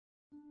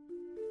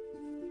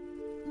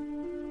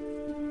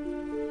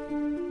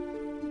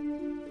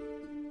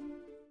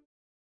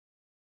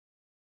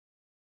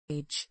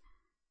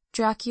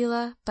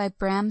Dracula by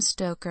Bram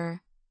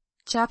Stoker.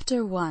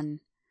 Chapter 1.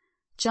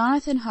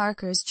 Jonathan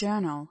Harker's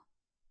Journal.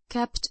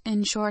 Kept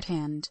in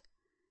shorthand.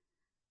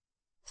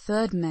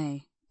 3rd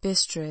May.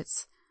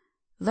 Bistritz.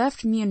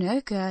 Left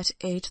Munich at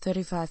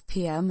 8:35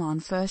 p.m. on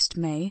 1st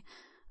May,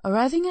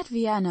 arriving at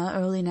Vienna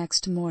early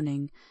next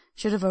morning.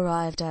 Should have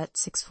arrived at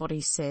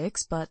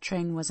 6:46, but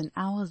train was an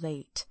hour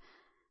late.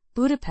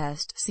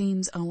 Budapest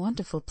seems a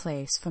wonderful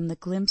place from the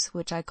glimpse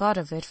which I got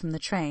of it from the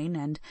train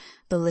and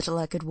the little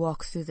I could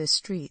walk through the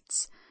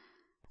streets.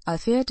 I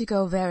feared to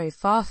go very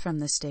far from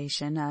the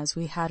station, as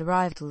we had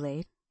arrived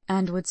late,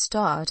 and would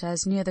start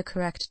as near the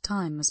correct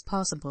time as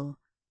possible.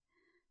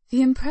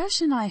 The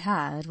impression I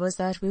had was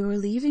that we were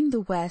leaving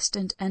the west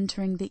and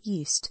entering the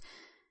east,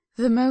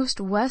 the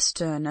most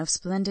western of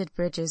splendid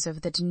bridges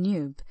of the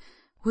Danube,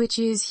 which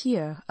is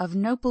here of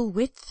noble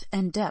width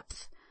and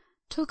depth,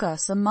 took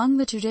us among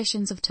the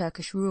traditions of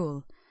Turkish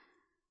rule.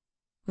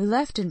 We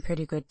left in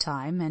pretty good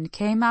time, and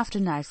came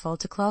after nightfall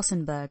to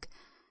Klausenburg.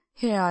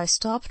 Here I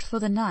stopped for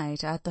the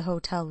night at the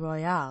Hotel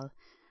Royal.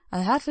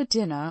 I had for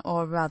dinner,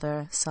 or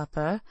rather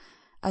supper,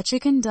 a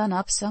chicken done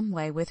up some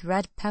way with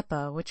red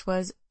pepper, which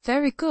was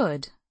very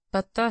good,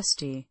 but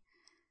thirsty.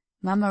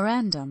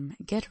 Memorandum,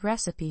 get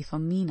recipe for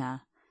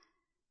Mina.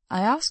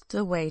 I asked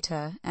the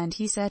waiter, and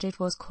he said it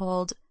was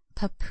called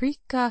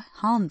paprika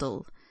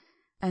handel,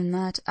 and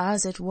that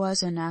as it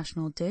was a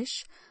national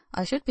dish,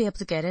 I should be able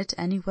to get it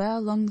anywhere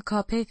along the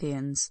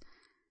Carpathians.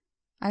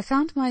 I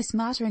found my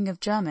smattering of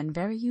German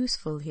very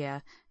useful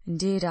here.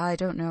 Indeed, I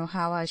don't know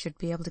how I should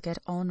be able to get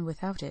on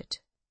without it.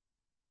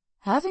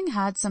 Having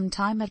had some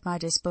time at my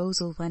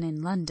disposal when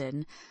in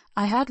London,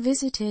 I had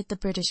visited the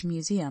British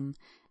Museum,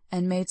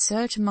 and made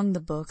search among the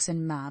books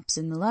and maps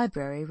in the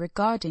library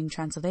regarding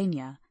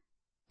Transylvania.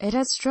 It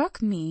had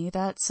struck me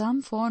that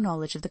some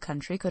foreknowledge of the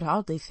country could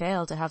hardly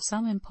fail to have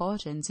some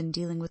importance in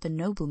dealing with the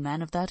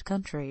noblemen of that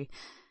country.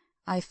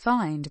 I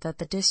find that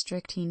the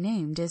district he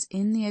named is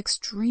in the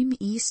extreme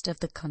east of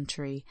the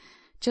country,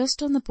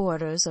 just on the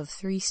borders of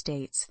 3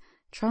 states,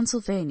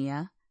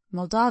 Transylvania,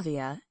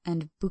 Moldavia,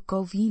 and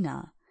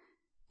Bukovina,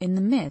 in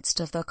the midst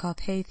of the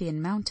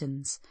Carpathian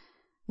Mountains,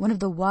 one of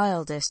the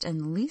wildest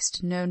and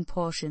least known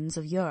portions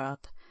of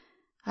Europe.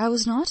 I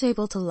was not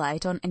able to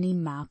light on any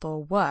map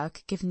or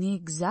work giving the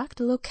exact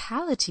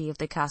locality of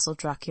the Castle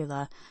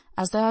Dracula,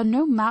 as there are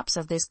no maps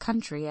of this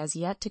country as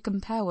yet to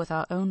compare with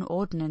our own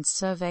Ordnance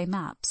Survey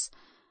maps.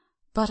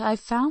 But I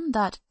found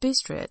that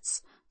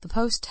Bistritz, the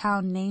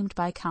post-town named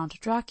by Count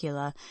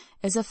Dracula,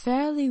 is a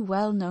fairly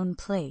well-known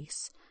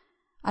place.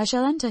 I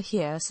shall enter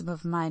here some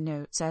of my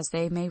notes, as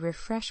they may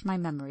refresh my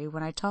memory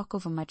when I talk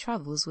over my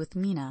travels with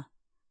Mina.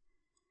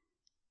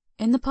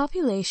 In the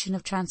population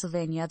of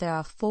Transylvania there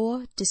are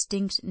 4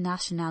 distinct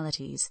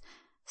nationalities: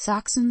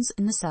 Saxons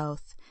in the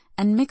south,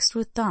 and mixed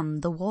with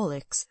them the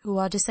Wallachs, who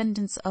are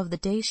descendants of the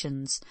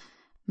Dacians,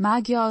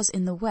 Magyars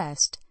in the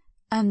west,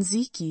 and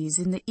Zikis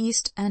in the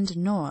east and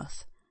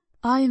north.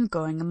 I am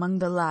going among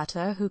the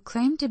latter, who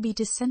claim to be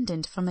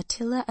descendant from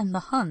Attila and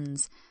the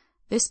Huns.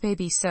 This may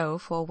be so,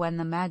 for when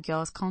the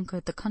Magyars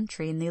conquered the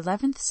country in the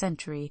 11th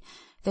century,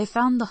 they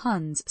found the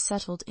Huns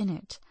settled in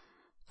it.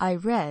 I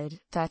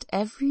read that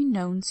every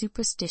known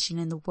superstition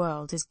in the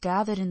world is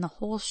gathered in the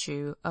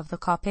horseshoe of the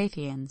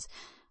Carpathians,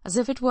 as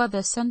if it were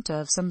the centre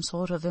of some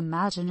sort of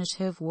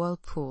imaginative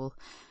whirlpool.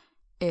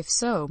 If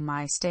so,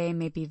 my stay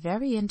may be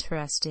very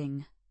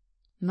interesting.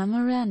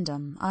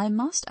 Memorandum, I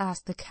must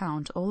ask the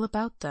Count all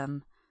about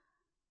them.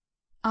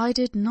 I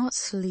did not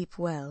sleep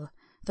well,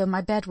 though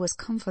my bed was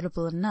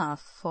comfortable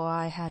enough, for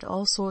I had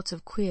all sorts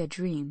of queer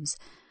dreams.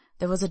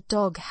 There was a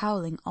dog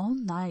howling all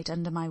night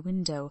under my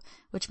window,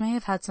 which may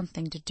have had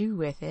something to do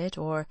with it,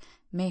 or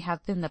may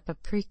have been the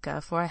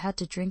paprika, for I had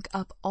to drink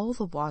up all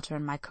the water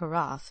in my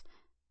carafe,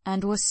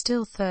 and was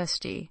still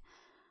thirsty.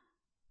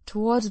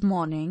 Towards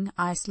morning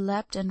I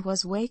slept and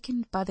was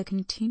wakened by the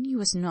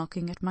continuous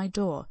knocking at my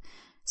door,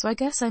 so I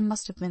guess I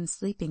must have been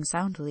sleeping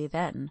soundly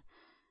then.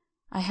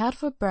 I had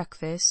for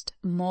breakfast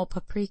more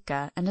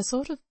paprika and a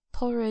sort of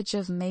porridge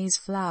of maize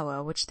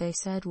flour, which they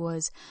said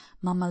was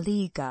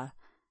mamaliga,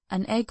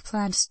 an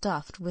eggplant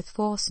stuffed with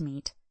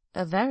forcemeat,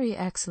 a very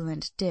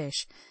excellent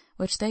dish,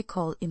 which they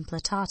call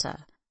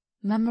implatata.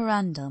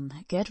 Memorandum,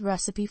 get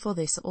recipe for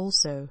this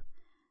also.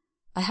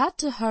 I had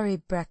to hurry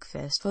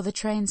breakfast, for the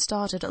train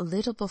started a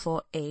little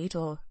before 8,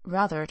 or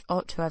rather it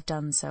ought to have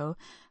done so,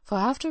 for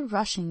after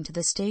rushing to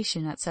the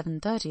station at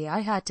 7:30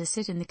 I had to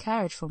sit in the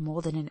carriage for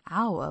more than an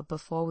hour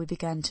before we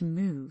began to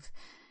move.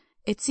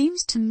 It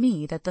seems to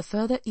me that the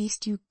further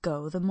east you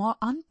go, the more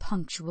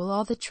unpunctual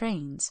are the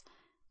trains.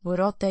 What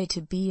ought they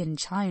to be in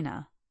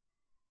China?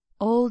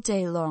 All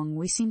day long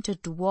we seemed to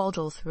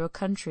dawdle through a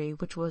country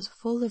which was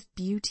full of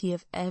beauty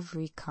of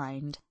every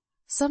kind.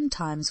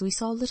 Sometimes we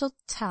saw little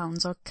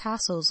towns or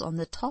castles on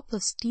the top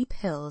of steep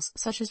hills,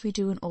 such as we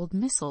do in old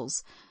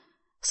missals.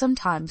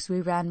 Sometimes we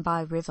ran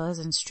by rivers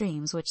and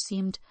streams which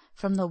seemed,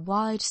 from the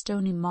wide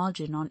stony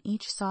margin on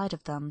each side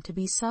of them, to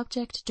be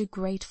subject to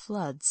great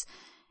floods.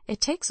 It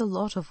takes a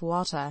lot of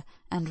water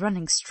and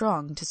running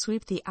strong to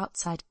sweep the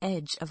outside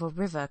edge of a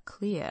river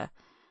clear.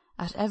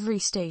 At every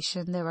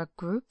station there are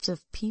groups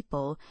of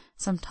people,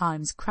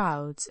 sometimes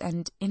crowds,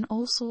 and in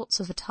all sorts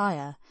of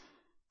attire.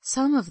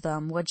 Some of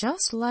them were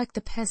just like the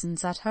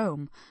peasants at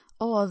home,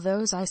 or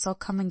those I saw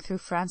coming through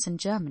France and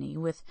Germany,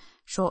 with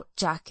short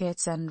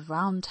jackets and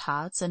round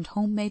hats and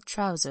homemade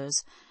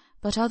trousers,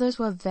 but others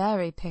were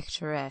very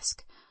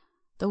picturesque.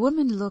 The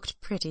women looked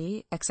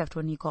pretty, except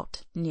when you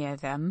got near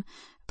them,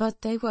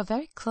 but they were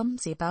very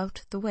clumsy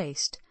about the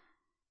waist.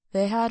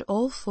 They had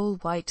all full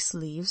white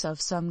sleeves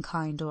of some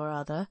kind or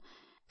other,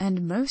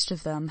 and most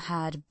of them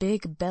had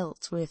big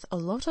belts with a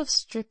lot of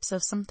strips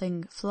of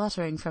something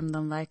fluttering from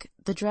them like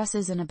the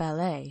dresses in a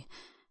ballet,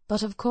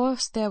 but of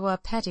course there were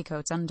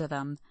petticoats under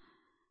them.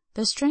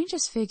 The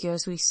strangest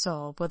figures we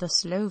saw were the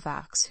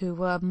Slovaks, who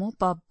were more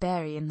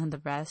barbarian than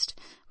the rest,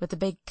 with the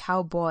big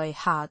cowboy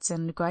hats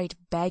and great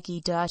baggy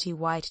dirty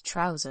white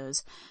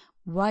trousers,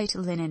 white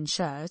linen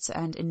shirts,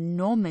 and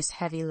enormous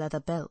heavy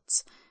leather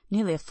belts,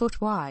 nearly a foot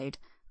wide,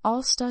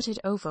 all studded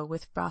over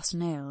with brass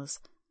nails.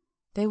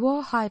 They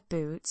wore high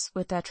boots,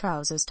 with their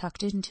trousers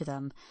tucked into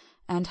them,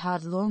 and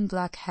had long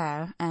black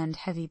hair and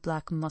heavy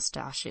black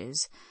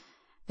moustaches.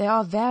 They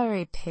are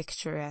very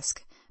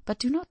picturesque, but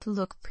do not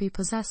look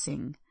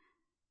prepossessing.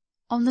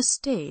 On the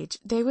stage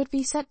they would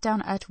be set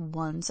down at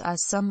once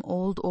as some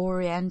old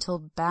oriental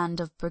band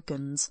of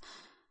brigands.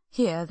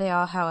 Here they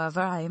are,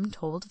 however, I am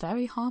told,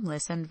 very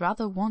harmless and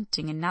rather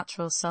wanting in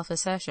natural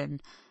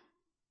self-assertion.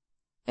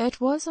 It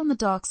was on the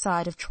dark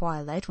side of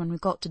twilight when we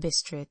got to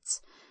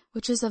Bistritz,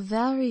 which is a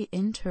very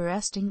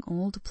interesting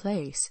old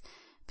place,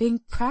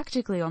 being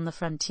practically on the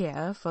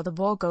frontier, for the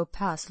Borgo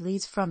Pass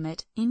leads from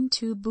it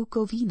into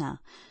Bukovina.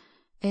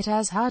 It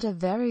has had a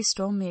very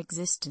stormy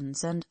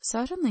existence, and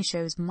certainly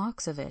shows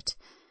marks of it.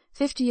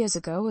 50 years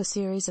ago a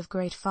series of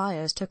great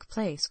fires took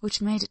place,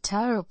 which made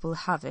terrible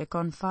havoc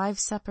on 5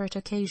 separate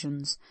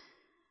occasions.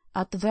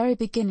 At the very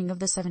beginning of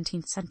the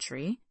 17th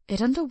century,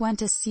 it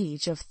underwent a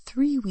siege of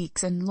 3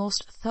 weeks and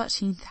lost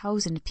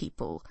 13,000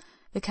 people,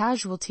 the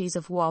casualties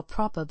of war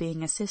proper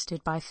being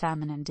assisted by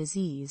famine and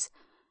disease.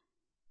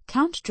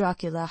 Count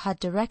Dracula had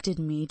directed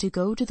me to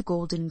go to the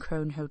Golden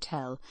Crone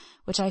Hotel,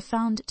 which I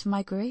found to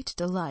my great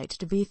delight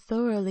to be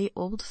thoroughly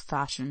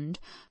old-fashioned,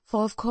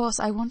 for of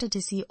course I wanted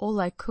to see all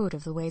I could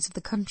of the ways of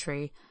the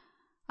country.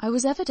 I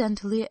was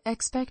evidently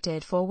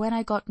expected, for when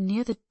I got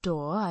near the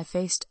door I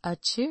faced a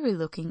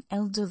cheery-looking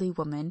elderly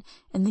woman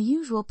in the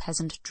usual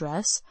peasant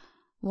dress,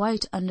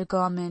 white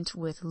undergarment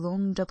with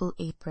long double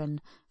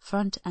apron,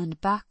 front and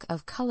back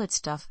of coloured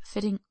stuff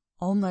fitting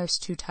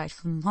almost too tight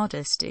for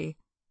modesty.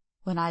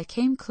 When I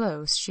came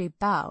close she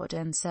bowed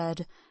and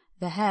said,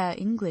 "The Herr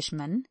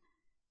Englishman?"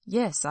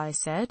 "Yes," I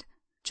said,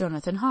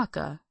 "Jonathan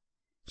Harker."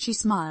 She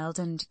smiled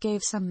and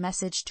gave some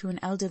message to an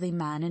elderly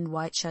man in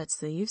white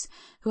shirt-sleeves,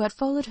 who had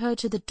followed her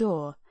to the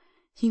door.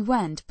 He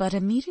went, but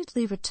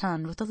immediately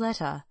returned with a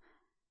letter.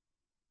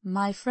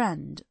 "My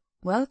friend,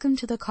 welcome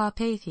to the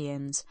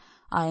Carpathians.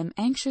 I am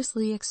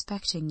anxiously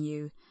expecting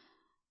you.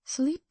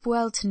 Sleep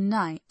well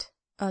tonight.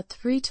 At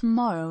 3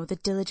 tomorrow the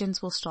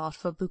diligence will start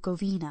for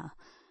Bukovina.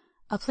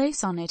 A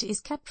place on it is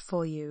kept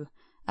for you.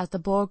 At the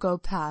Borgo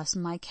Pass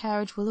my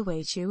carriage will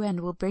await you and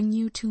will bring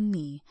you to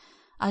me.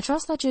 I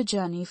trust that your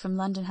journey from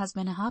London has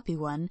been a happy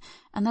one,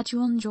 and that you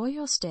will enjoy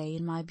your stay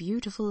in my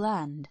beautiful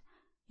land.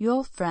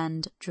 Your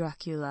friend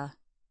Dracula.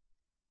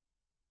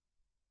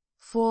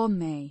 4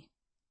 May.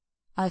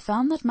 I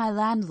found that my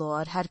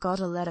landlord had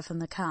got a letter from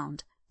the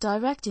Count,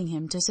 directing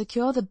him to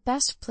secure the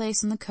best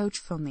place in the coach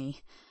for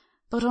me,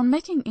 but on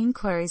making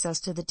inquiries as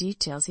to the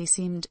details he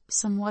seemed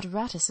somewhat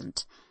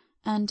reticent,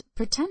 and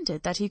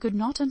pretended that he could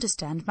not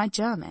understand my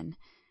German.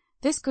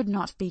 This could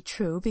not be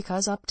true,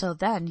 because up till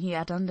then he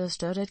had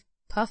understood it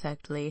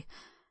perfectly.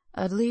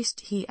 At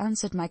least he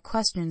answered my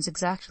questions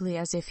exactly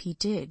as if he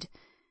did.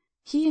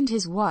 He and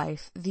his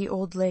wife, the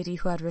old lady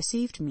who had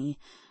received me,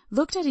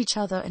 looked at each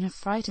other in a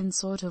frightened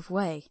sort of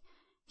way.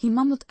 He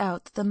mumbled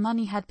out that the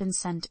money had been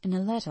sent in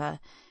a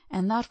letter,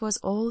 and that was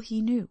all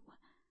he knew.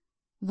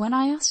 When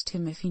I asked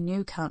him if he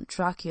knew Count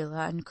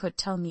Dracula and could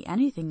tell me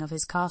anything of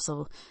his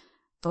castle,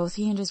 both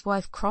he and his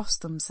wife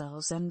crossed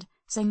themselves, and,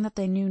 saying that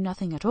they knew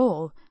nothing at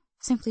all,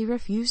 simply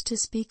refused to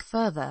speak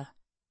further.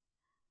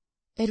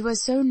 It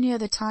was so near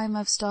the time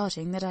of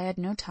starting that I had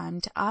no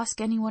time to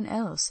ask anyone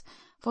else,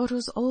 for it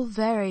was all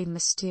very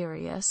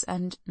mysterious,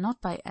 and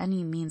not by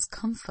any means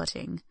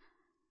comforting.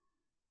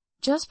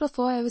 Just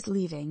before I was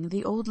leaving,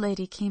 the old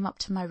lady came up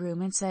to my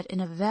room and said in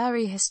a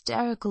very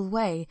hysterical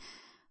way,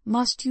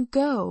 "Must you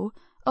go?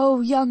 Oh,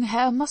 young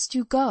Herr, must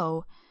you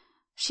go?"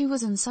 She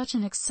was in such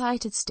an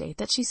excited state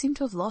that she seemed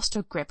to have lost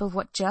her grip of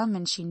what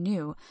German she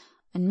knew,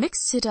 and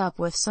mixed it up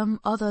with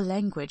some other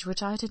language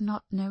which I did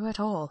not know at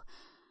all.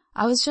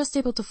 I was just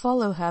able to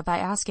follow her by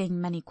asking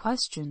many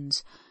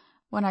questions.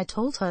 When I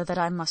told her that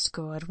I must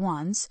go at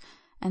once,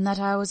 and that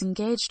I was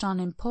engaged on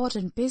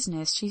important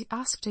business, she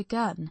asked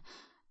again,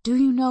 "Do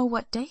you know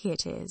what day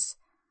it is?"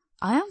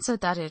 I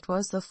answered that it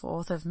was the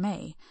 4th of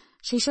May.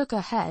 She shook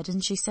her head,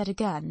 and she said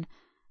again,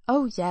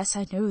 "Oh, yes,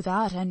 I know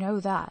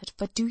that,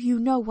 but do you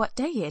know what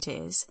day it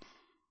is?"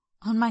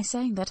 On my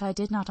saying that I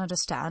did not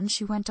understand,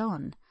 she went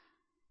on,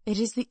 "It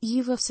is the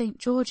eve of St.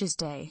 George's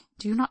Day.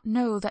 Do you not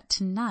know that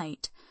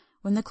tonight,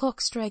 when the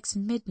clock strikes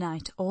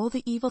midnight, all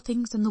the evil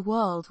things in the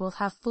world will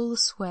have full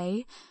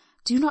sway?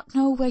 Do you not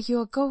know where you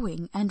are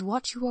going, and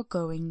what you are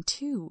going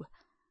to?"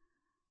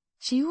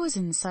 She was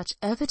in such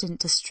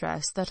evident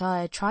distress that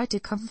I tried to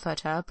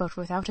comfort her, but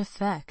without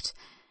effect.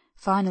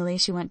 Finally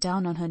she went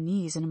down on her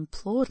knees and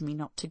implored me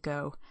not to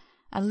go,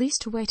 at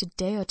least to wait a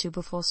day or two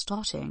before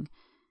starting.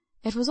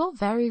 It was all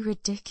very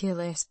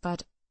ridiculous,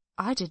 but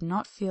I did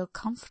not feel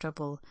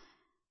comfortable.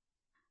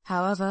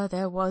 However,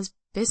 there was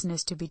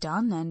business to be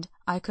done, and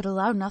I could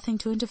allow nothing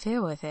to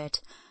interfere with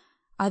it.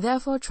 I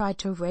therefore tried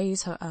to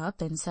raise her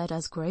up, and said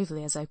as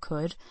gravely as I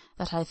could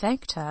that I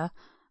thanked her,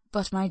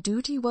 but my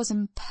duty was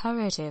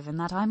imperative, and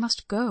that I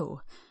must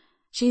go.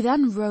 She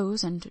then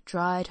rose and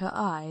dried her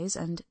eyes,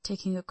 and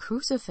taking a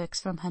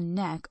crucifix from her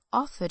neck,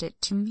 offered it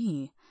to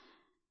me.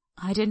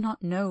 I did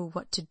not know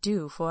what to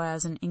do, for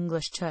as an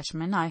English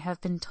churchman I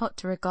have been taught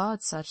to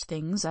regard such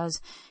things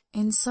as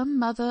in some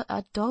mother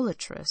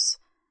idolatrous,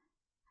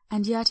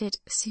 and yet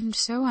it seemed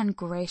so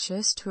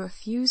ungracious to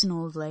refuse an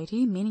old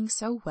lady, meaning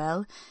so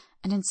well,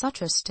 and in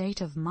such a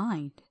state of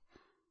mind.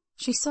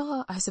 She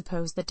saw, I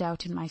suppose, the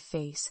doubt in my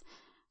face,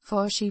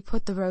 for she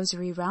put the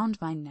rosary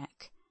round my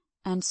neck,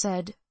 and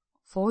said,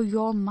 "For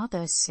your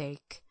mother's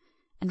sake,"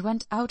 and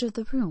went out of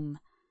the room.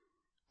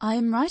 I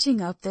am writing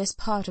up this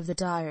part of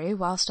the diary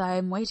whilst I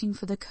am waiting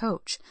for the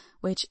coach,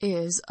 which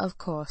is, of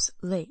course,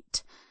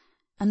 late,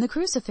 and the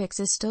crucifix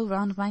is still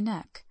round my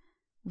neck.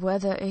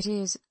 Whether it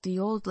is the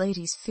old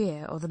lady's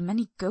fear, or the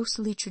many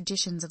ghostly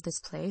traditions of this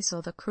place,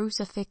 or the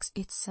crucifix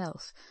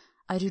itself,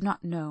 I do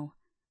not know,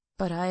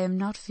 but I am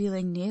not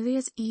feeling nearly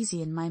as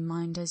easy in my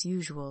mind as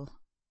usual.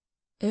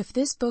 If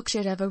this book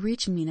should ever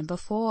reach Mina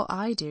before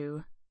I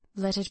do,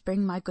 let it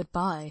bring my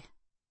goodbye.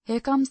 Here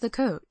comes the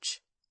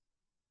coach.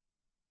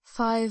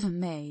 5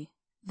 May.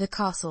 The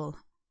Castle.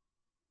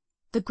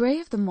 The grey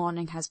of the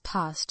morning has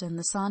passed, and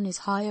the sun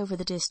is high over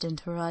the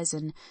distant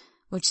horizon,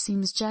 which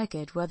seems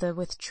jagged, whether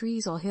with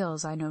trees or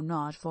hills I know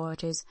not, for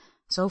it is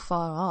so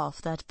far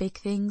off that big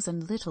things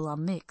and little are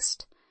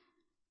mixed.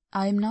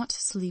 I am not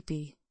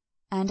sleepy,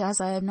 and as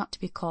I am not to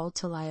be called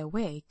till I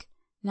awake,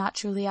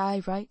 naturally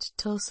I write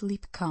till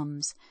sleep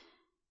comes.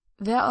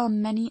 There are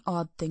many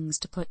odd things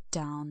to put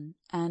down,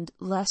 and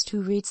lest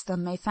who reads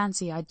them may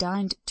fancy I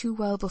dined too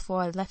well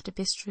before I left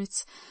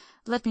Bistritz,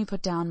 let me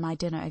put down my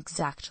dinner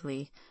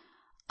exactly.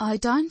 I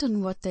dined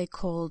on what they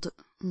called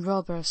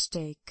robber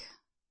steak,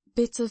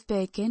 bits of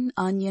bacon,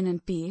 onion,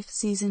 and beef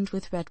seasoned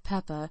with red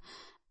pepper,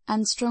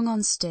 and strung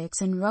on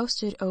sticks and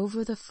roasted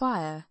over the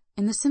fire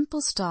in the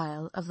simple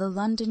style of the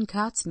London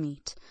cat's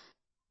meat.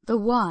 The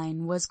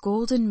wine was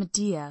golden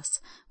Medias,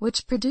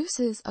 which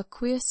produces a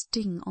queer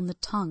sting on the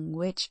tongue,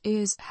 which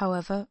is,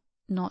 however,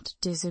 not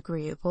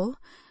disagreeable.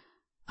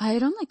 I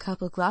had only a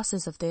couple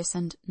glasses of this,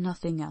 and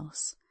nothing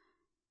else.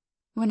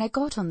 When I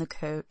got on the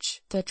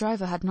coach, the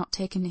driver had not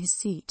taken his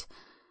seat,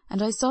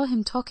 and I saw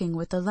him talking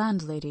with the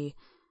landlady.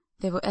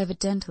 They were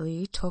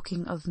evidently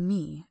talking of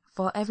me,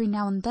 for every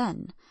now and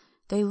then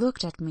they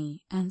looked at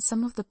me, and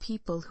some of the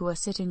people who were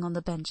sitting on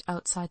the bench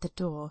outside the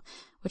door,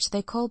 which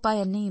they call by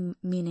a name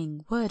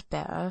meaning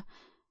word-bearer,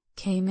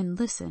 came and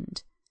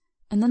listened,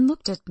 and then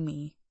looked at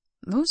me,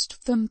 most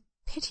of them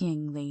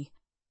pityingly.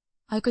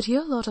 I could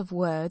hear a lot of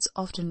words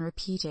often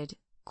repeated,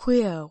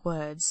 queer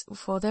words,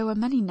 for there were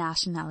many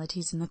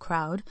nationalities in the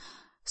crowd,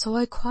 so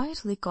I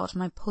quietly got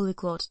my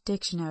polyglot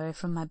dictionary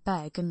from my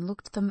bag and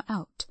looked them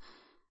out.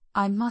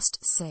 I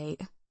must say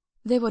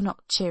they were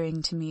not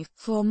cheering to me,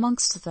 for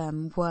amongst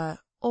them were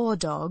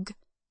Ordog,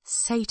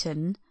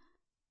 Satan,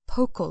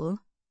 Pokol,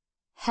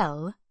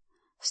 Hell,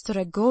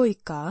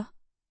 Stregoica,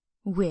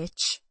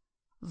 Witch,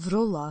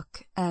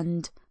 Vrolak,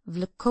 and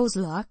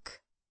Vlkozlak,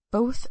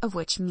 both of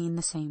which mean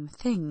the same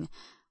thing,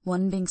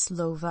 one being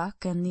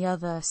Slovak and the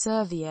other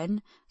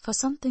Servian, for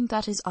something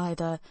that is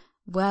either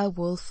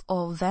werewolf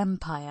or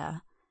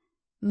vampire.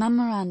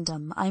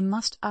 Memorandum, I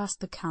must ask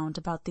the Count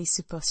about these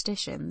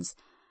superstitions.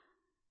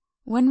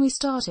 When we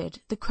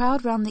started, the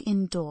crowd round the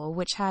inn door,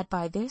 which had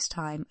by this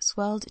time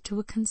swelled to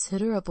a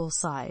considerable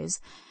size,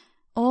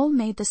 all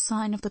made the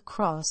sign of the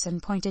cross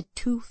and pointed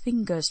 2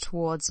 fingers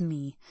towards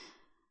me.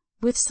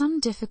 With some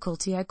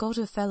difficulty I got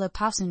a fellow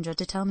passenger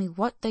to tell me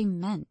what they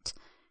meant.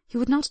 He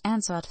would not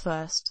answer at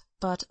first,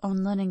 but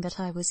on learning that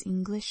I was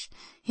English,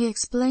 he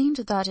explained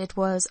that it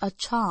was a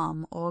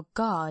charm or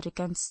guard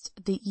against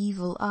the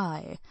evil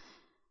eye.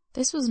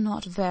 This was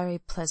not very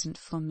pleasant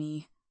for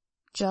me.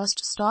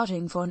 Just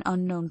starting for an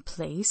unknown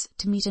place,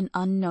 to meet an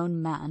unknown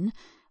man,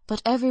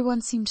 but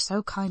everyone seemed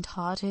so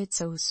kind-hearted,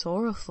 so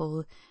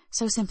sorrowful,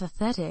 so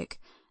sympathetic,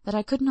 that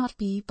I could not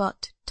be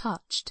but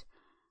touched.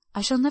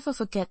 I shall never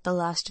forget the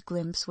last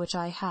glimpse which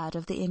I had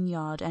of the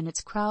inn-yard and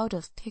its crowd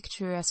of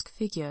picturesque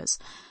figures,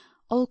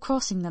 all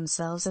crossing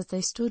themselves as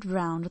they stood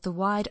round the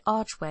wide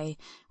archway,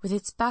 with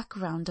its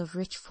background of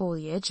rich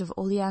foliage of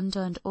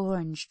oleander and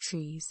orange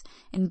trees,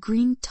 in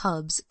green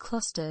tubs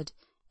clustered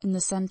in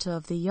the centre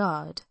of the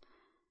yard.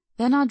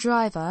 Then our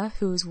driver,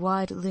 whose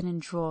wide linen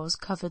drawers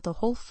covered the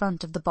whole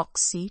front of the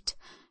box seat,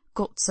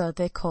 Gotzer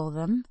they call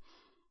them,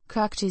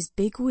 cracked his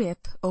big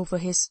whip over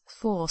his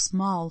 4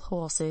 small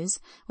horses,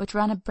 which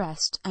ran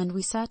abreast, and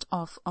we set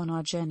off on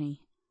our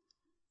journey.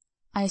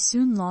 I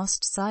soon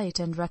lost sight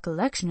and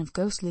recollection of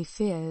ghostly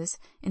fears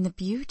in the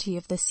beauty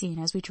of the scene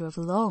as we drove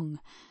along.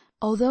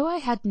 Although I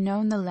had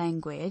known the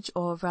language,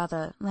 or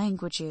rather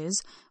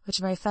languages,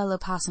 which my fellow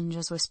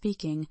passengers were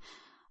speaking,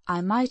 I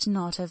might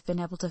not have been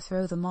able to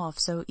throw them off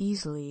so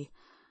easily.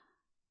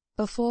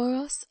 Before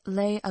us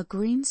lay a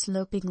green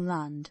sloping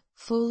land,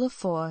 full of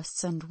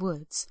forests and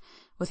woods,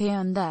 with here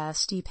and there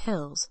steep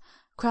hills,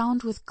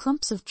 crowned with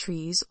clumps of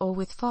trees or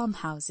with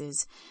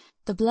farmhouses,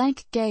 the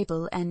blank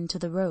gable end to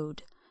the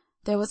road.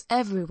 There was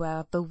everywhere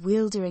a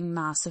bewildering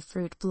mass of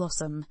fruit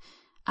blossom,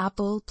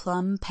 apple,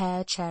 plum,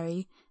 pear,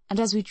 cherry, and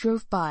as we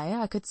drove by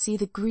I could see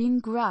the green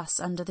grass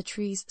under the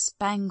trees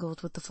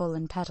spangled with the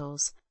fallen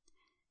petals.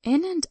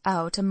 In and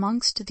out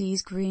amongst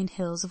these green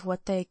hills of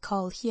what they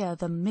call here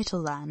the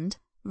Mittelland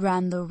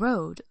ran the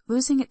road,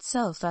 losing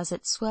itself as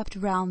it swept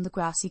round the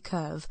grassy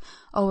curve,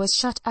 or was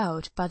shut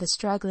out by the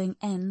straggling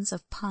ends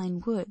of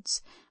pine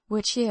woods,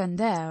 which here and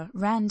there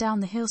ran down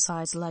the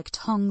hillsides like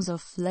tongues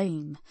of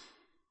flame.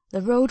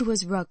 The road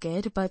was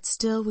rugged, but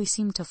still we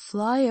seemed to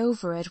fly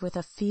over it with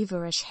a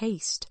feverish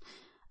haste.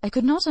 I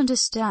could not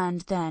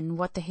understand then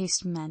what the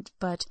haste meant,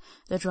 but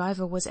the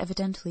driver was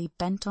evidently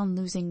bent on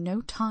losing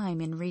no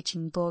time in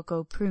reaching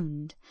Borgo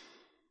Prund.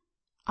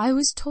 I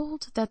was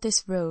told that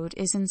this road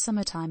is in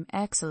summertime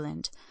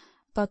excellent,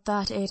 but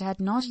that it had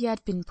not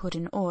yet been put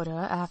in order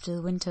after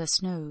the winter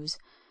snows.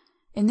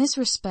 In this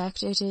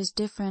respect it is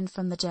different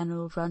from the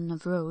general run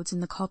of roads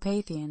in the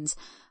Carpathians,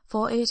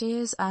 for it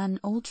is an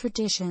old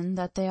tradition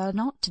that they are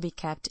not to be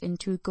kept in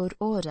too good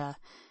order.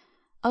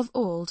 Of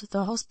old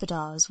the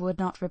hospodars would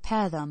not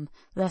repair them,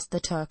 lest the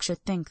Turk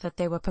should think that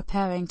they were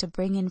preparing to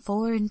bring in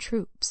foreign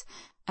troops,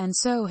 and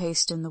so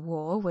hasten the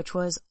war, which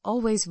was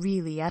always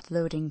really at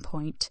loading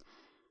point.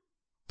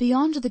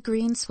 Beyond the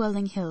green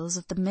swelling hills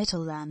of the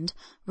Mittelland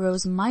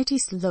rose mighty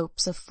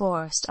slopes of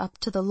forest up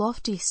to the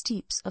lofty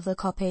steeps of the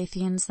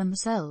Carpathians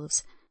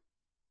themselves.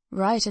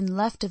 Right and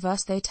left of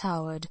us they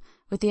towered,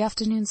 with the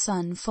afternoon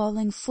sun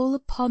falling full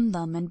upon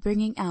them and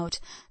bringing out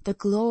the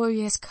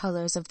glorious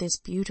colours of this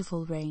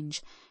beautiful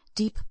range,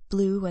 deep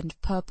blue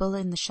and purple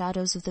in the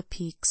shadows of the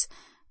peaks,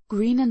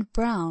 green and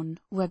brown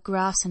where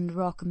grass and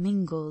rock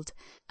mingled,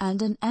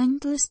 and an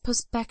endless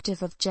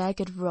perspective of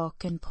jagged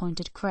rock and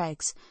pointed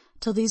crags,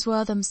 till these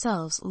were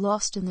themselves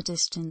lost in the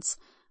distance,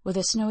 where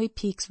the snowy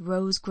peaks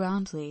rose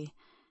grandly.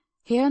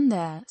 Here and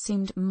there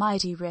seemed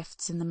mighty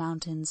rifts in the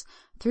mountains,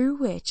 through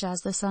which,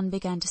 as the sun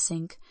began to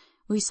sink,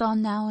 we saw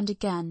now and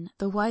again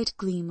the white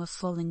gleam of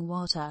falling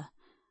water.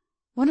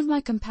 One of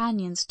my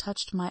companions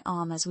touched my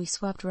arm as we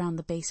swept round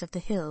the base of the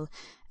hill,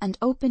 and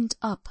opened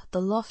up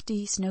the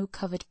lofty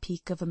snow-covered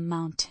peak of a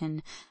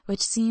mountain,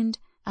 which seemed,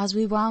 as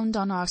we wound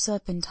on our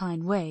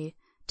serpentine way,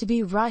 to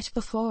be right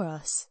before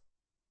us.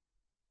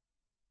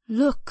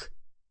 "Look!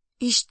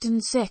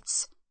 Ishten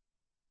Sets!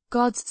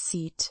 God's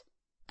seat!"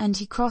 and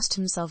he crossed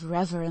himself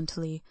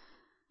reverently.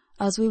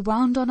 As we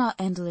wound on our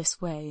endless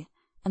way,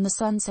 and the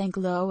sun sank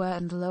lower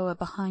and lower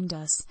behind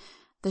us,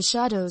 the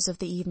shadows of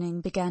the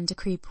evening began to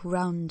creep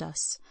round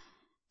us.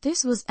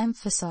 This was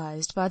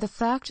emphasized by the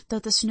fact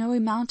that the snowy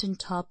mountain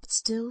top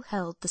still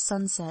held the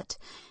sunset,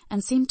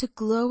 and seemed to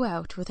glow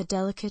out with a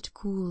delicate,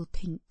 cool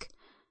pink.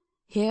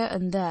 Here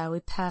and there we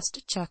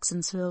passed Czechs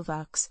and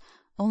Slovaks,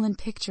 all in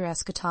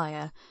picturesque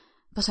attire,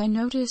 but I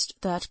noticed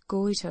that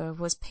goiter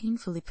was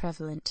painfully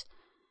prevalent.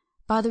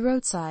 By the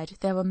roadside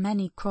there were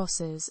many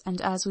crosses,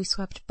 and as we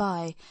swept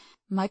by,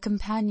 my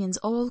companions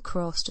all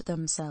crossed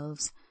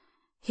themselves.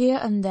 Here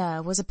and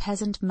there was a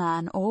peasant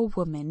man or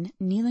woman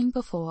kneeling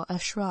before a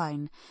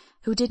shrine,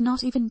 who did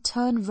not even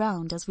turn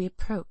round as we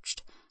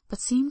approached, but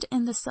seemed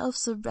in the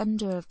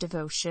self-surrender of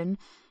devotion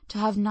to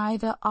have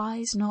neither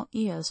eyes nor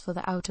ears for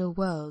the outer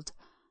world.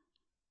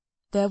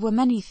 There were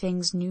many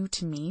things new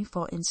to me,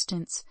 for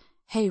instance,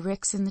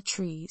 hayricks in the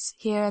trees,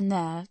 here and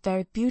there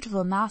very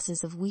beautiful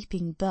masses of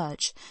weeping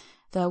birch,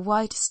 their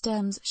white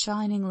stems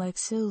shining like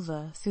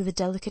silver through the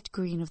delicate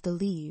green of the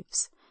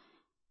leaves.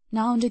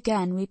 Now and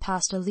again we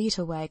passed a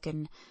leiter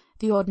wagon,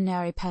 the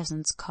ordinary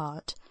peasant's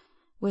cart,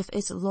 with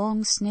its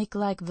long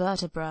snake-like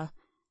vertebra,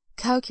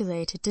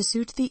 calculated to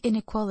suit the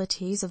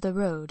inequalities of the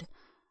road.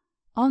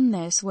 On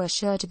this were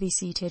sure to be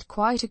seated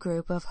quite a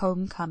group of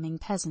home-coming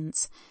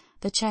peasants,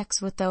 the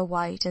Czechs with their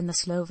white and the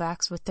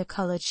Slovaks with their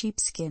coloured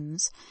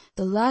sheepskins,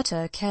 the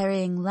latter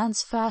carrying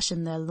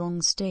lance-fashion their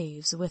long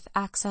staves with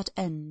axe at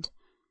end.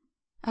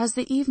 As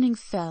the evening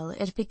fell,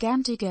 it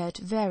began to get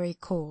very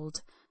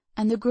cold,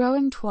 and the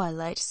growing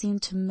twilight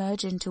seemed to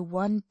merge into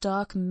one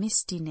dark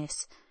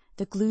mistiness,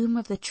 the gloom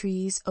of the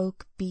trees,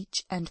 oak,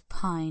 beech, and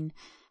pine,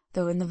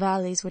 though in the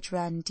valleys which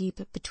ran deep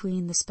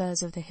between the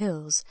spurs of the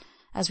hills,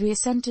 as we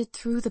ascended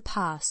through the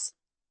pass,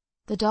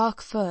 the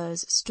dark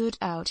firs stood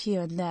out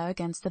here and there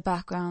against the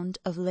background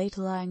of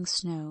late-lying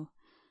snow.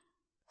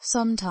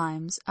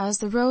 Sometimes, as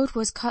the road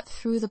was cut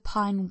through the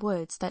pine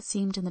woods that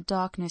seemed in the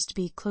darkness to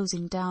be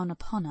closing down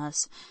upon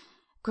us,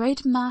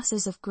 great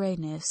masses of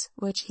greyness,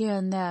 which here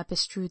and there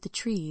bestrewed the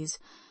trees,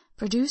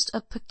 produced a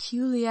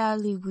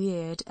peculiarly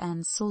weird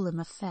and solemn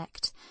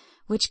effect,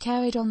 which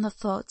carried on the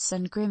thoughts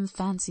and grim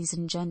fancies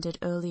engendered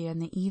earlier in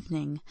the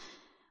evening,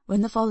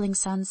 when the falling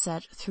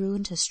sunset threw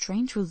into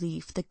strange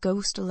relief the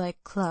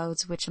ghost-like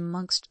clouds which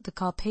amongst the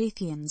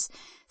Carpathians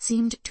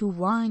seemed to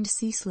wind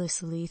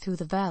ceaselessly through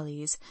the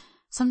valleys.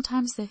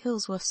 Sometimes the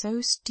hills were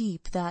so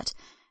steep that,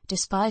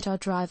 despite our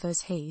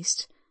driver's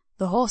haste,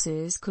 the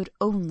horses could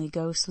only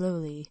go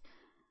slowly.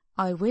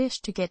 I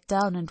wished to get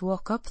down and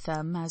walk up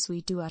them as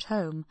we do at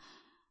home,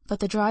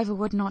 but the driver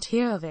would not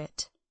hear of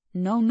it.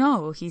 "No,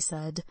 no," he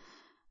said,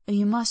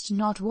 "you must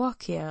not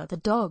walk here, the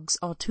dogs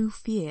are too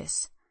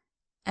fierce."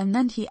 And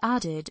then he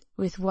added,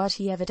 with what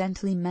he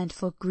evidently meant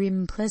for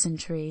grim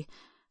pleasantry,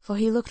 for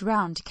he looked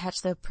round to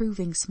catch the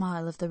approving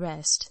smile of the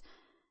rest,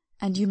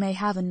 "And you may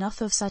have enough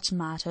of such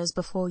matters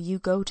before you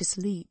go to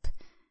sleep."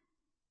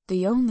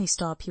 The only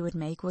stop he would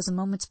make was a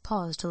moment's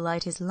pause to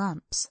light his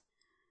lamps.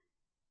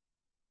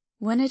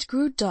 When it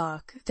grew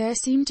dark, there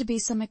seemed to be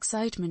some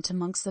excitement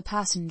amongst the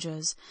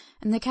passengers,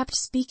 and they kept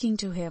speaking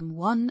to him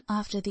one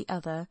after the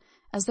other,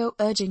 as though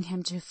urging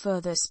him to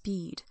further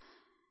speed.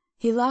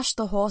 He lashed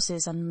the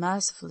horses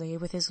unmercifully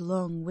with his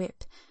long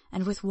whip,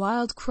 and with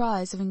wild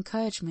cries of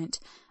encouragement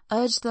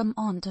urged them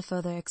on to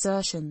further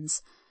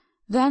exertions.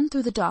 Then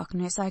through the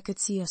darkness I could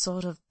see a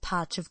sort of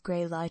patch of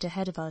grey light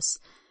ahead of us,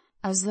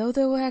 as though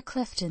there were a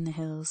cleft in the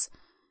hills.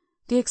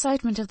 The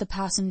excitement of the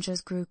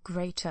passengers grew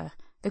greater.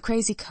 The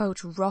crazy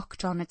coach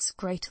rocked on its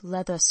great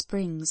leather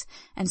springs,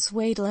 and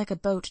swayed like a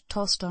boat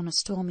tossed on a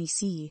stormy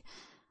sea.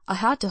 I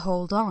had to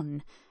hold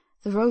on.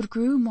 The road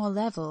grew more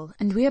level,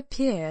 and we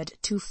appeared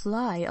to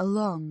fly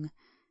along.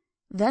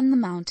 Then the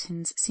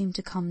mountains seemed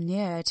to come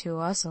nearer to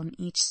us on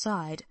each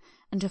side,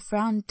 and to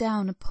frown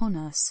down upon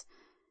us.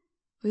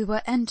 We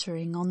were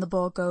entering on the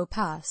Borgo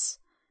Pass.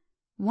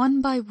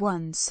 One by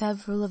one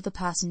several of the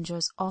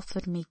passengers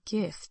offered me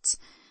gifts,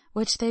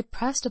 which they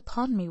pressed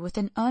upon me with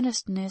an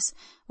earnestness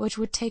which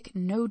would take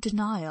no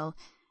denial.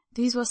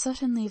 These were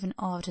certainly of an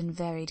odd and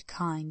varied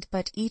kind,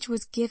 but each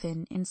was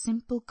given in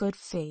simple good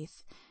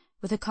faith,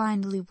 with a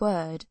kindly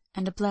word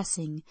and a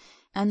blessing,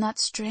 and that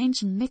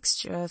strange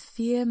mixture of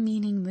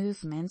fear-meaning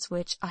movements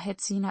which I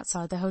had seen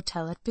outside the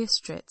hotel at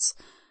Bistritz,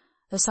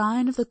 the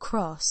sign of the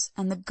cross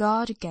and the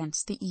guard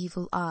against the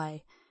evil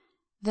eye.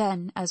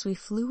 Then, as we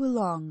flew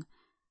along,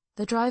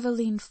 the driver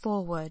leaned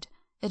forward,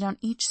 and on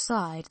each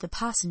side the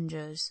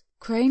passengers,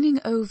 craning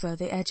over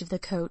the edge of the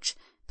coach,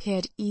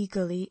 peered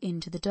eagerly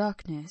into the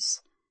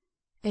darkness.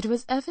 It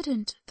was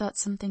evident that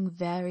something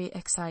very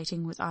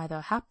exciting was either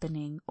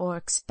happening or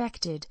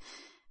expected,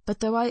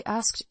 but though I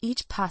asked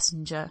each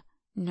passenger,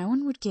 no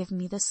one would give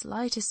me the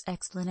slightest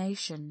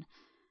explanation.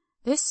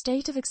 This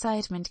state of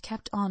excitement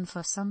kept on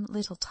for some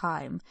little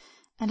time,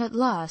 and at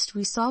last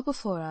we saw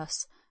before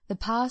us the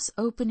pass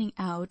opening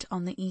out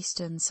on the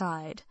eastern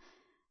side.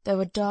 There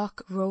were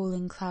dark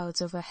rolling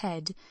clouds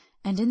overhead,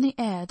 and in the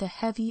air the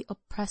heavy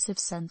oppressive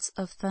sense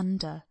of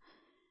thunder.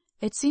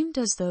 It seemed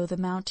as though the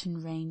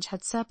mountain range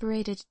had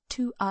separated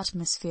two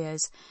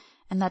atmospheres,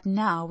 and that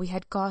now we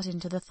had got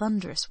into the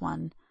thunderous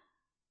one.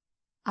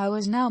 I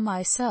was now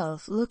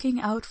myself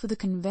looking out for the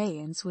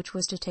conveyance which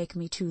was to take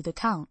me to the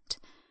Count.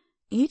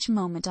 Each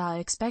moment I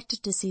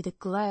expected to see the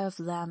glare of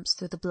lamps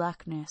through the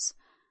blackness,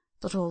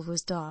 but all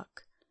was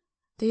dark.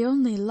 The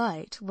only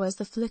light was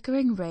the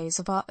flickering rays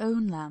of our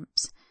own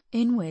lamps,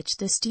 in which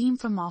the steam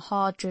from our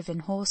hard-driven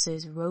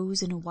horses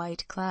rose in a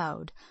white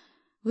cloud.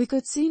 We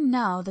could see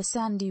now the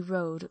sandy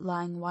road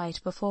lying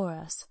white before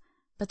us,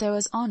 but there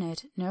was on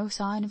it no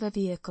sign of a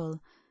vehicle.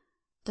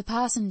 The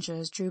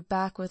passengers drew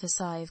back with a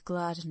sigh of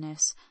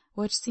gladness,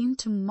 which seemed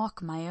to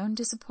mock my own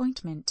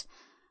disappointment.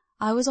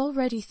 I was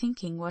already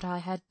thinking what I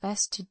had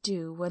best to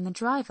do when the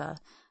driver,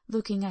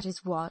 looking at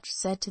his watch,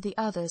 said to the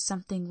others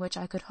something which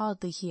I could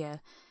hardly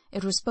hear.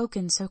 It was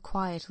spoken so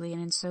quietly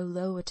and in so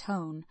low a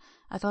tone,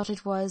 I thought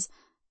it was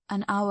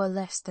an hour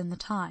less than the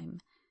time.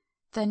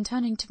 Then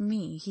turning to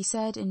me, he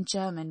said in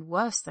German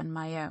worse than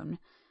my own,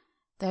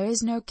 "There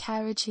is no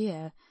carriage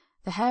here.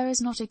 The Herr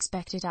is not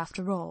expected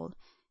after all.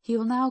 He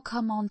will now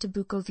come on to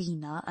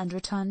Bukovina and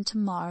return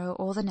tomorrow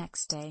or the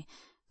next day.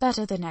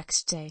 Better the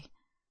next day."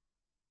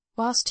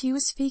 Whilst he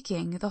was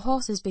speaking, the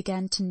horses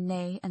began to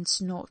neigh and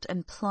snort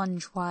and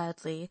plunge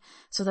wildly,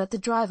 so that the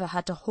driver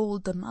had to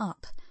hold them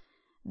up.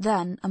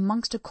 Then,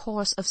 amongst a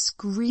chorus of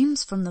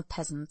screams from the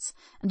peasants,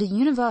 and a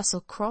universal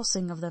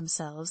crossing of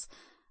themselves,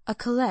 a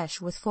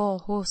calèche with 4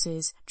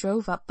 horses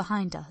drove up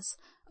behind us,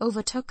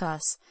 overtook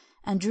us,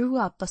 and drew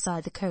up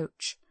beside the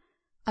coach.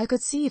 I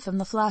could see from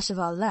the flash of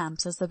our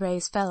lamps as the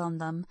rays fell on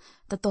them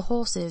that the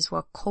horses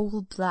were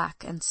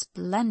coal-black and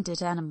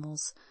splendid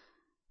animals.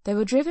 They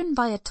were driven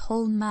by a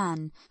tall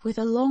man with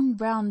a long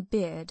brown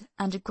beard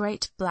and a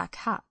great black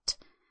hat,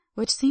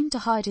 which seemed to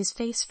hide his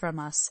face from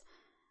us.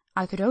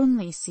 I could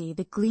only see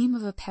the gleam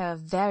of a pair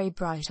of very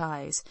bright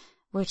eyes,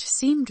 which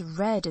seemed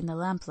red in the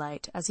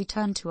lamplight as he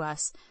turned to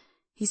us.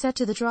 He said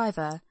to the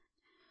driver,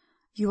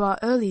 "You are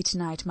early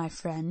tonight, my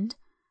friend."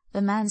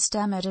 The man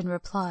stammered in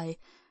reply,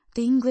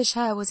 "The English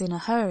Herr was in a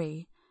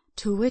hurry,"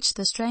 to which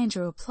the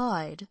stranger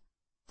replied,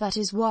 "That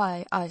is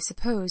why, I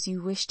suppose,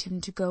 you wished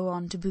him to go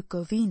on to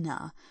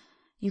Bukovina.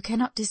 You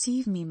cannot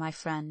deceive me, my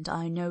friend,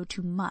 I know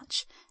too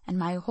much, and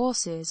my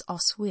horses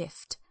are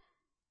swift."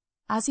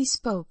 As he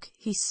spoke,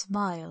 he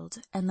smiled,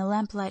 and the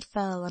lamplight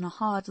fell on a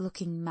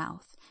hard-looking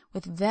mouth,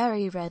 with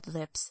very red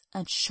lips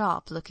and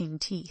sharp-looking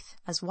teeth,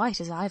 as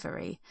white as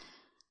ivory.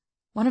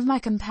 One of my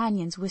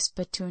companions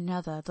whispered to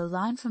another the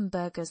line from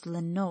Burger's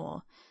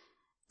Lenore,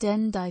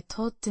 "Denn die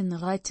Toten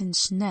reiten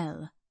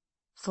schnell,"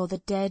 for the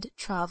dead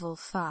travel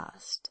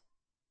fast.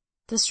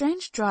 The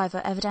strange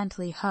driver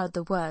evidently heard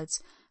the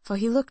words, for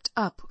he looked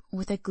up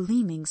with a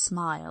gleaming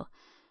smile.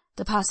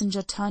 The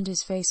passenger turned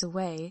his face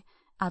away,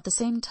 at the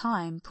same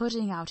time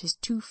putting out his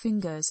 2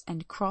 fingers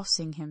and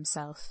crossing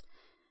himself.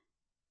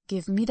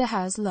 "Give me the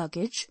Herr's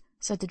luggage,"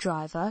 said the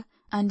driver,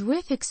 and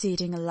with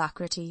exceeding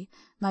alacrity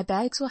my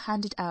bags were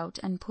handed out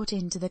and put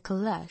into the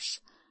caleche.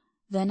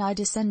 Then I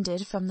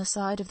descended from the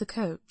side of the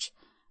coach.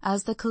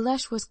 As the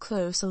caleche was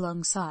close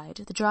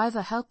alongside, the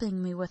driver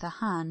helping me with a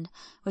hand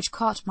which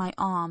caught my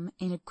arm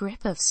in a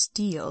grip of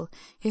steel,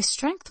 his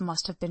strength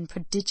must have been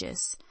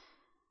prodigious.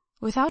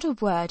 Without a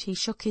word he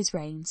shook his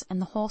reins, and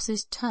the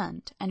horses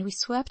turned, and we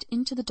swept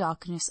into the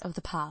darkness of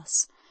the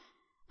pass.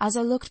 As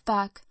I looked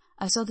back,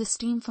 I saw the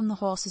steam from the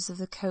horses of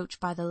the coach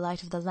by the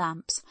light of the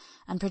lamps,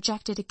 and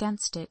projected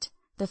against it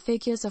the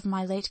figures of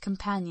my late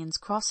companions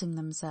crossing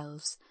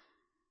themselves.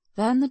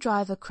 Then the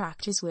driver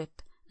cracked his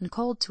whip, and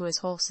called to his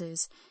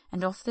horses,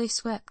 and off they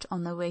swept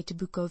on their way to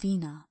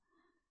Bukovina.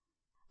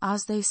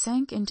 As they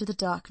sank into the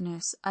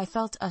darkness, I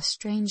felt a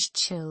strange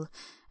chill,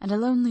 and a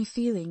lonely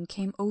feeling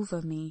came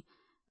over me,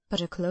 but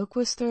a cloak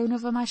was thrown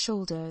over my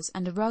shoulders,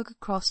 and a rug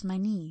across my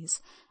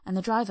knees, and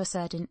the driver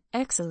said in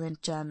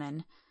excellent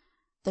German,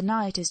 "The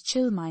night is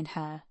chill, mein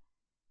Herr,"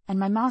 and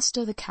my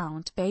master the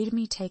Count bade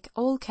me take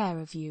all care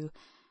of you.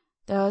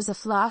 There is a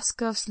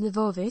flask of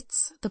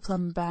Slivovitz, the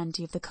plum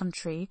brandy of the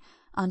country,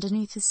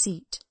 underneath the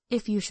seat,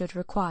 if you should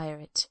require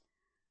it.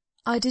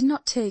 I did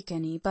not take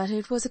any, but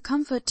it was a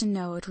comfort to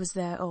know it was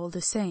there all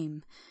the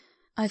same.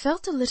 I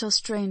felt a little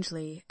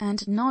strangely,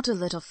 and not a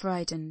little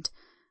frightened.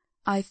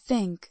 I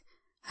think,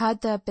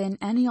 had there been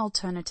any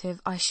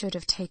alternative, I should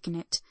have taken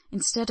it,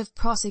 instead of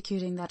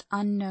prosecuting that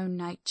unknown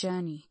night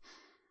journey.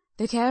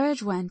 The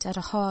carriage went at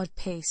a hard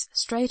pace,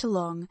 straight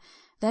along,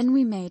 then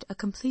we made a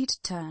complete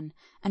turn,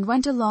 and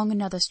went along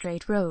another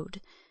straight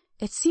road.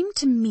 It seemed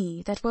to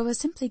me that we were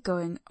simply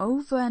going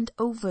over and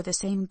over the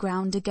same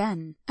ground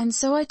again, and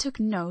so I took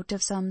note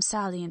of some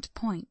salient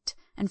point,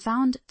 and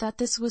found that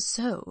this was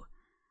so.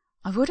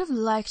 I would have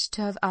liked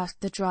to have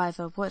asked the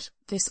driver what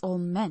this all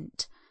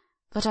meant,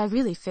 but I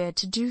really feared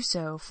to do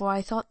so, for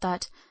I thought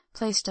that,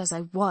 placed as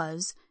I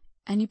was,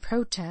 any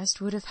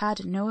protest would have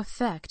had no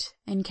effect,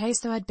 in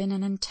case there had been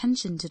an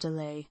intention to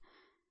delay.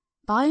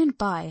 By and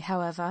by,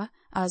 however,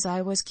 as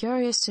I was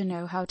curious to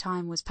know how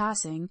time was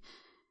passing,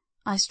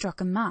 I struck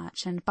a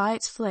match, and by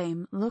its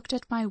flame looked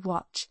at my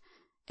watch.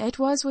 It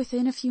was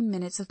within a few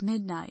minutes of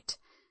midnight.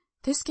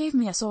 This gave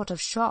me a sort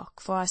of shock,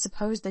 for I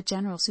suppose the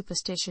general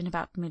superstition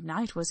about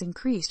midnight was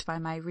increased by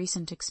my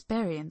recent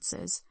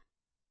experiences.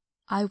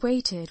 I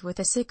waited with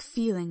a sick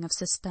feeling of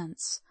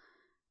suspense.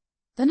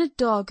 Then a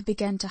dog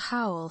began to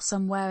howl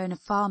somewhere in a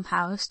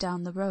farmhouse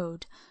down the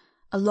road,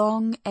 a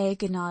long,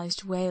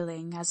 agonized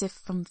wailing as if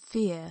from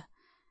fear.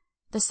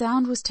 The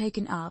sound was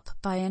taken up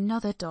by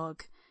another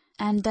dog,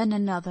 and then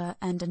another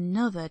and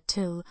another,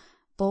 till,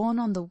 borne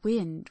on the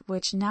wind,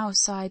 which now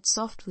sighed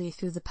softly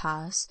through the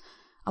pass,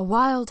 a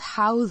wild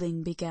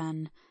howling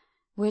began,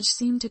 which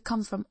seemed to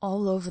come from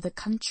all over the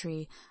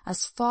country,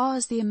 as far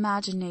as the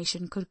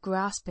imagination could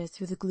grasp it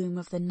through the gloom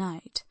of the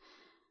night.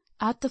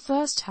 At the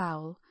first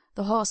howl,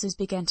 the horses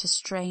began to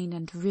strain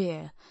and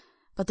rear,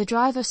 but the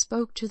driver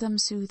spoke to them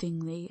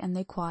soothingly, and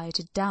they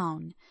quieted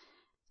down,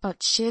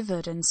 but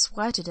shivered and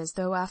sweated as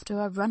though after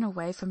a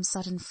runaway from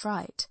sudden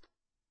fright.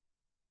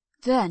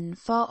 Then,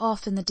 far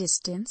off in the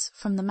distance,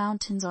 from the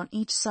mountains on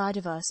each side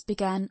of us,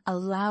 began a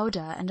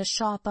louder and a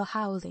sharper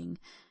howling,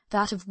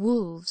 that of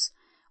wolves,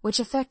 which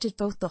affected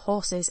both the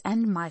horses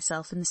and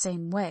myself in the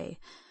same way,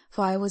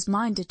 for I was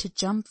minded to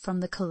jump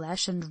from the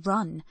caleche and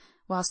run,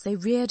 whilst they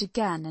reared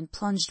again and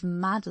plunged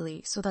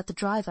madly, so that the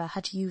driver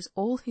had to use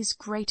all his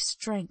great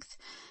strength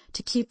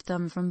to keep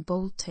them from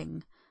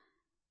bolting.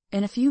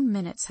 In a few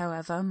minutes,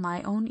 however,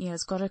 my own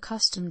ears got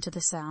accustomed to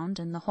the sound,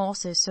 and the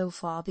horses so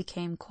far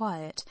became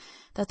quiet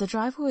that the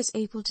driver was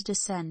able to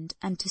descend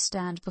and to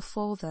stand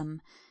before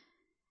them.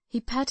 He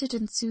petted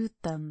and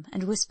soothed them,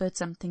 and whispered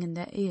something in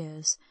their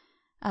ears,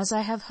 as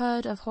I have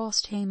heard of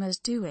horse-tamers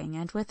doing,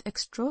 and with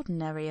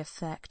extraordinary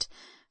effect,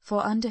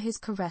 for under his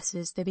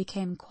caresses they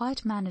became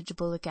quite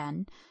manageable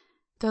again,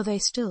 though they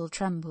still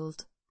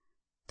trembled.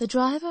 The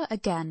driver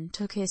again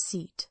took his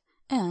seat,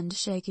 and,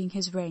 shaking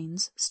his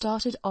reins,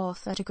 started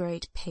off at a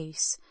great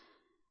pace.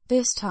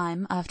 This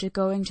time, after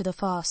going to the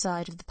far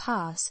side of the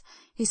pass,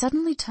 he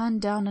suddenly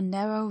turned down a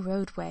narrow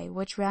roadway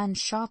which ran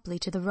sharply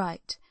to the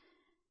right.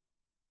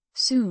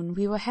 Soon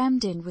we were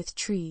hemmed in with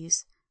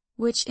trees,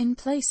 which in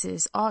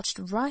places arched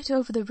right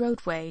over the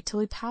roadway till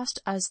we passed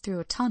as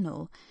through a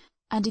tunnel,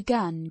 and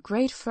again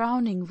great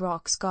frowning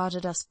rocks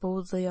guarded us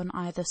boldly on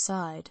either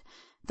side.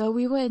 Though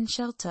we were in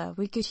shelter,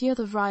 we could hear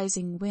the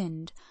rising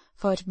wind,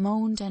 for it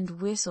moaned and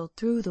whistled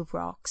through the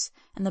rocks,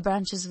 and the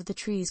branches of the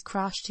trees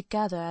crashed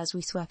together as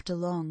we swept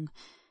along.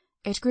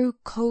 It grew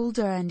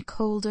colder and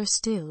colder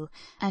still,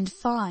 and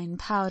fine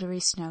powdery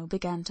snow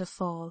began to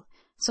fall,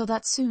 so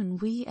that soon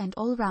we and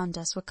all round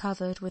us were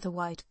covered with a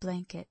white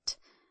blanket.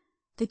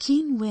 The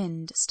keen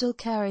wind still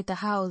carried the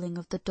howling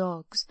of the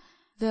dogs,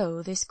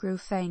 though this grew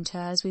fainter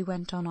as we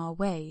went on our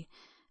way.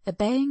 The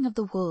baying of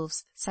the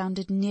wolves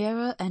sounded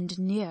nearer and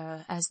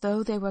nearer, as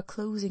though they were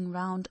closing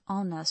round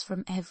on us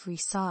from every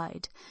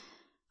side.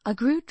 I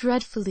grew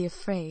dreadfully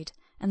afraid,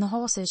 and the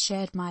horses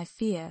shared my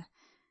fear.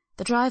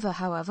 The driver,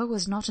 however,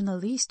 was not in the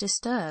least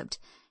disturbed.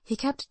 He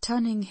kept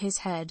turning his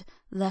head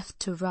left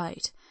to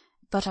right,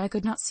 but I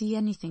could not see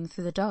anything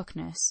through the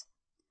darkness.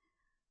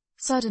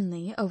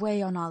 Suddenly,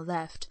 away on our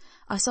left,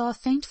 I saw a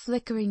faint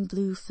flickering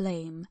blue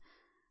flame.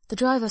 The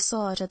driver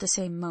saw it at the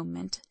same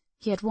moment.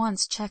 He at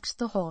once checked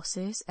the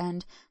horses,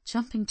 and,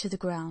 jumping to the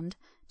ground,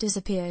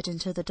 disappeared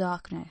into the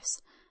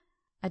darkness.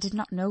 I did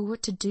not know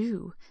what to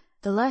do,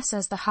 the less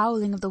as the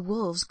howling of the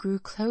wolves grew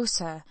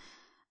closer.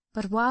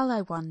 But while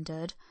I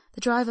wondered,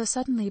 the driver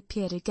suddenly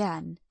appeared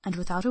again, and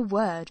without a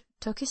word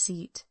took a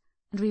seat,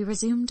 and we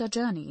resumed our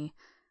journey.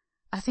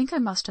 I think I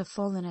must have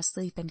fallen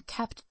asleep and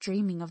kept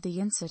dreaming of the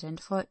incident,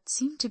 for it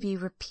seemed to be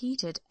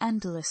repeated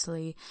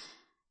endlessly,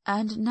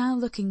 and now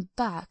looking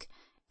back,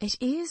 it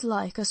is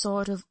like a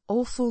sort of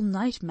awful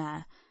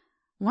nightmare.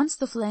 Once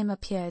the flame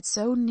appeared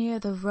so near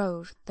the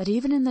road that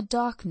even in the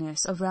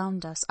darkness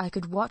around us I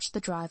could watch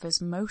the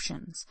driver's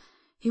motions.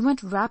 He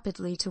went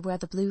rapidly to where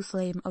the blue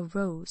flame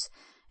arose.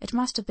 It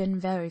must have been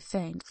very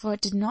faint, for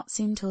it did not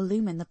seem to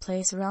illumine the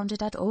place around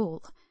it at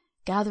all.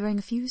 Gathering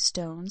a few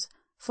stones,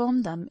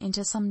 formed them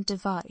into some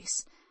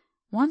device.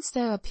 Once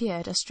there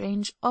appeared a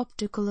strange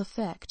optical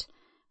effect.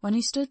 When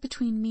he stood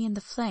between me and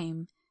the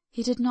flame,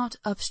 he did not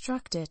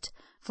obstruct it,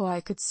 for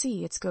I could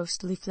see its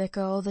ghostly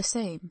flicker all the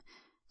same.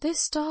 This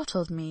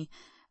startled me,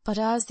 but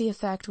as the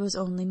effect was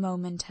only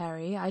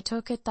momentary, I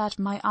took it that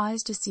my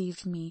eyes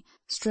deceived me,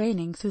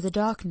 straining through the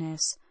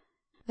darkness.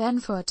 Then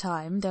for a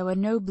time there were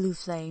no blue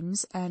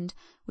flames, and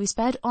we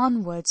sped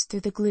onwards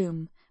through the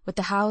gloom, with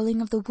the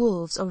howling of the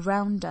wolves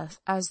around us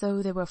as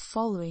though they were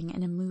following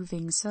in a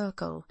moving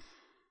circle.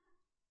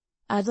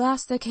 At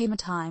last there came a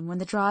time when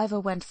the driver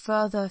went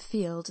further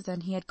afield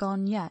than he had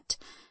gone yet,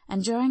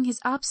 and during his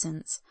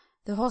absence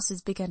the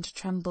horses began to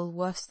tremble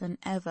worse than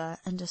ever,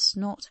 and to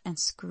snort and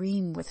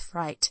scream with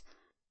fright.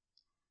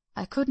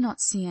 I could not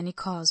see any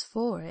cause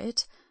for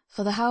it,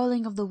 for the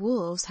howling of the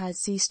wolves had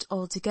ceased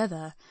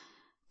altogether,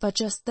 but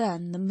just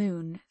then the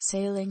moon,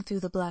 sailing through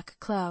the black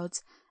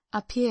clouds,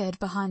 appeared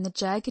behind the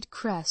jagged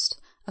crest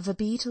of a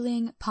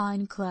beetling,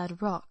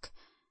 pine-clad rock,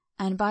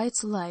 and by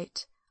its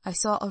light I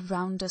saw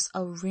around us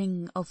a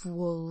ring of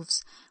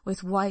wolves,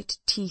 with white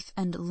teeth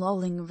and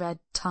lolling red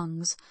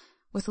tongues,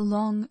 with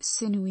long,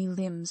 sinewy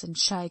limbs and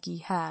shaggy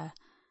hair.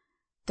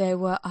 They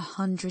were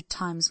 100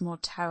 times more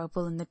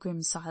terrible in the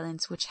grim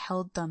silence which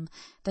held them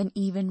than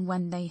even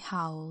when they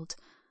howled.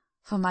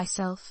 For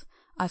myself,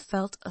 I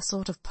felt a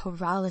sort of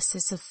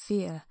paralysis of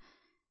fear.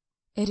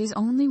 It is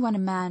only when a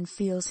man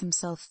feels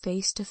himself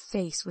face to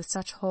face with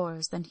such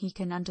horrors that he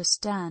can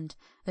understand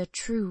their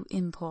true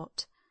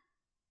import.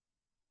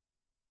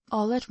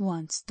 All at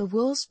once the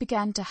wolves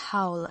began to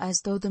howl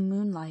as though the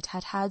moonlight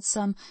had had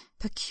some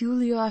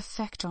peculiar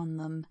effect on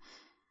them.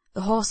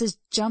 The horses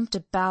jumped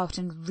about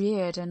and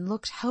reared and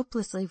looked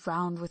helplessly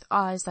round with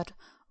eyes that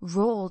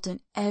rolled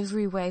in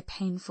every way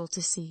painful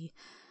to see.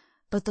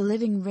 But the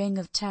living ring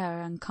of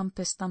terror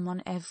encompassed them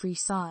on every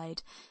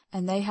side,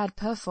 and they had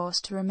perforce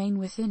to remain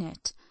within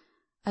it.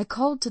 I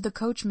called to the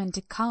coachman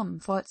to come,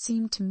 for it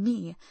seemed to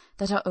me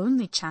that our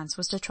only chance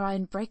was to try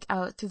and break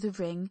out through the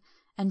ring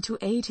and to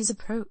aid his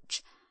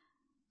approach.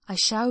 I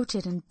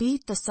shouted and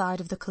beat the side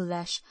of the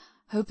caleche,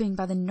 hoping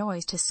by the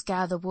noise to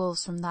scare the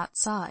wolves from that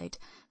side,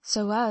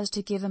 so as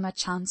to give him a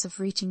chance of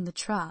reaching the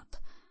trap.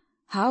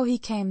 How he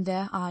came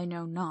there I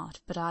know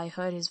not, but I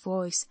heard his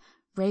voice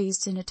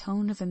raised in a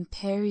tone of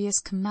imperious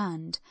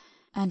command,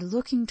 and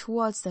looking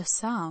towards the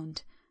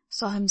sound,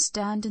 saw him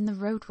stand in the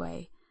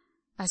roadway.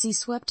 As he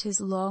swept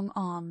his long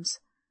arms,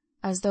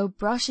 as though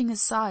brushing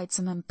aside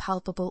some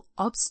impalpable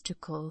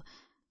obstacle,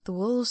 the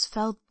wolves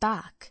fell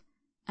back,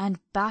 and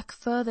back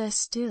further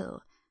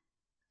still.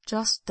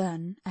 Just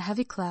then a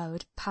heavy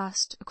cloud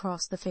passed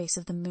across the face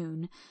of the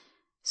moon,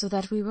 so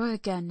that we were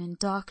again in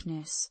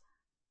darkness.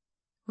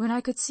 When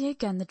I could see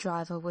again, the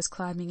driver was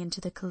climbing into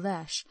the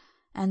caleche,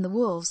 and the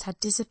wolves had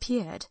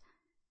disappeared.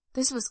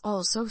 This was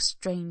all so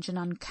strange and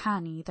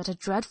uncanny that a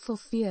dreadful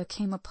fear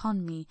came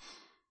upon me,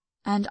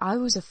 and I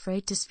was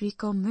afraid to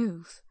speak or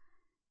move.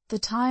 The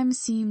time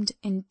seemed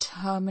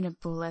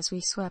interminable as we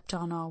swept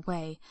on our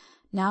way,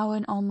 now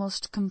in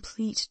almost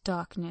complete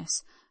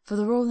darkness, for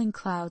the rolling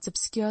clouds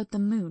obscured the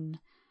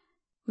moon.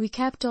 We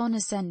kept on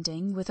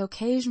ascending, with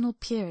occasional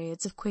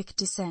periods of quick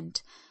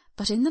descent,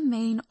 but in the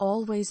main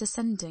always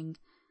ascending.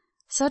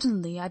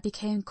 Suddenly I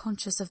became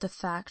conscious of the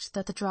fact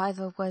that the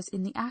driver was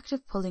in the act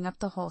of pulling up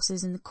the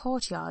horses in the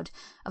courtyard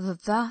of a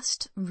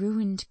vast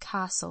ruined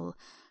castle,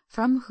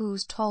 from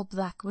whose tall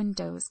black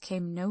windows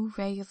came no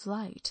ray of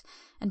light,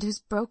 and whose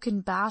broken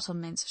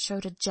battlements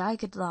showed a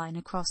jagged line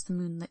across the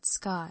moonlit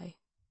sky.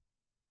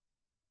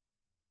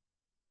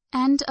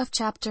 End of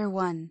Chapter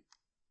 1.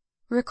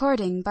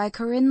 Recording by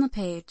Corinne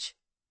LePage.